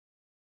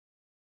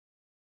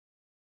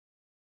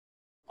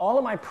all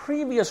of my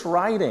previous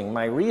writing,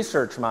 my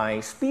research,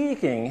 my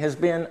speaking has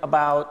been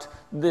about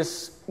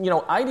this,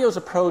 IDEO's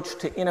approach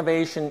to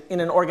innovation in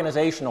an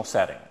organizational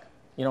setting.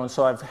 And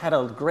so I've had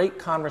a great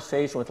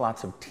conversation with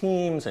lots of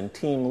teams and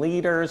team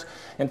leaders.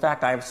 In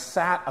fact, I've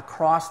sat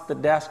across the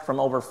desk from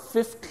over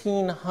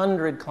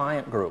 1,500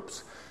 client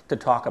groups to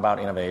talk about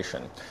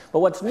innovation. But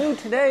what's new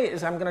today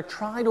is I'm going to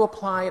try to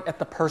apply it at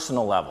the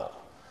personal level.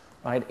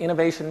 Right?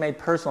 Innovation made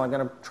personal. I'm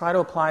going to try to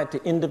apply it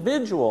to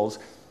individuals,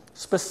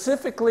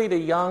 specifically to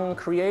young,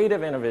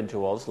 creative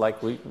individuals,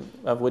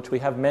 of which we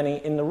have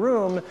many in the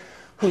room,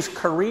 whose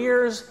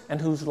careers and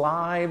whose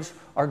lives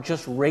are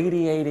just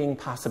radiating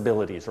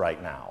possibilities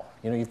right now.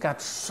 You've got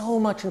so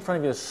much in front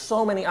of you. There's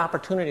so many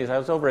opportunities. I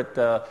was over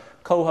at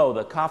Coho,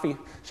 the coffee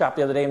shop,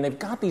 the other day, and they've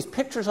got these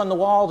pictures on the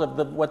walls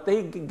of what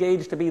they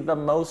gauge to be the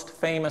most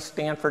famous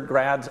Stanford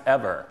grads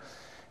ever.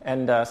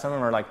 And some of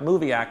them are like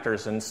movie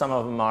actors, and some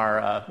of them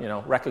are,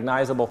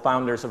 recognizable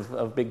founders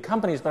of big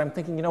companies. But I'm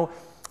thinking,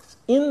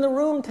 in the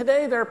room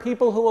today, there are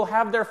people who will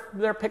have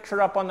their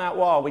picture up on that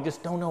wall. We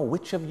just don't know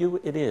which of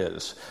you it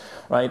is,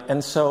 right?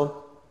 And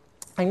so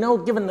I know,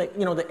 given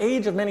the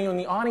age of many in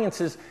the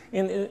audiences,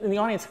 in the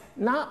audience,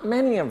 not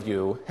many of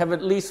you have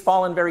at least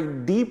fallen very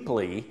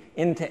deeply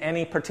into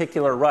any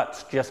particular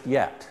ruts just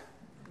yet.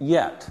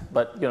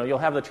 But you'll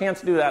have the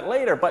chance to do that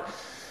later. But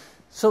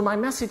so my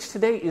message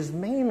today is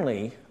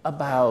mainly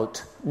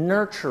about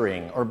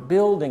nurturing or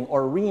building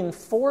or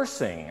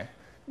reinforcing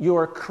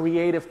your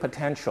creative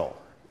potential,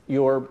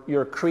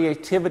 your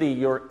creativity,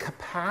 your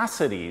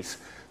capacities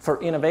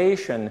for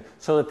innovation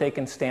so that they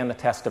can stand the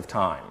test of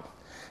time.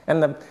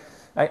 And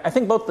I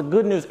think both the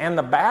good news and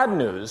the bad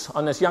news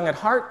on this young at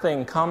heart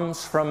thing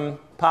comes from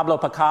Pablo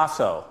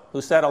Picasso,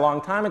 who said a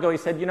long time ago, he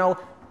said,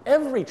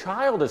 every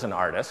child is an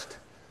artist.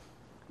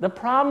 The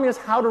problem is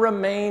how to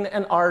remain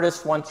an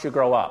artist once you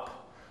grow up.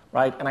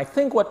 Right? And I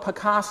think what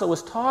Picasso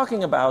was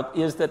talking about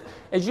is that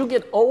as you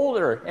get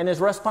older and as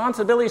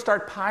responsibilities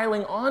start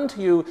piling onto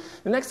you,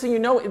 the next thing you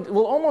know, it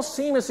will almost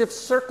seem as if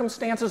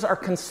circumstances are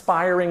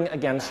conspiring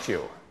against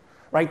you.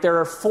 Right? There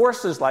are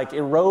forces like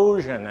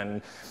erosion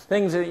and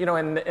things,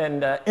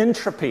 and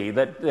entropy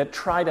that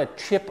try to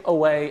chip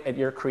away at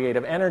your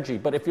creative energy.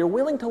 But if you're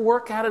willing to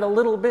work at it a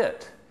little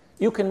bit,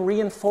 you can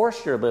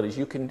reinforce your abilities.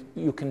 You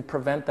can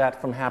prevent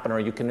that from happening, or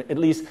you can at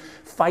least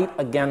fight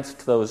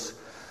against those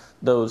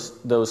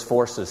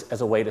forces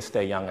as a way to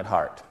stay young at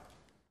heart.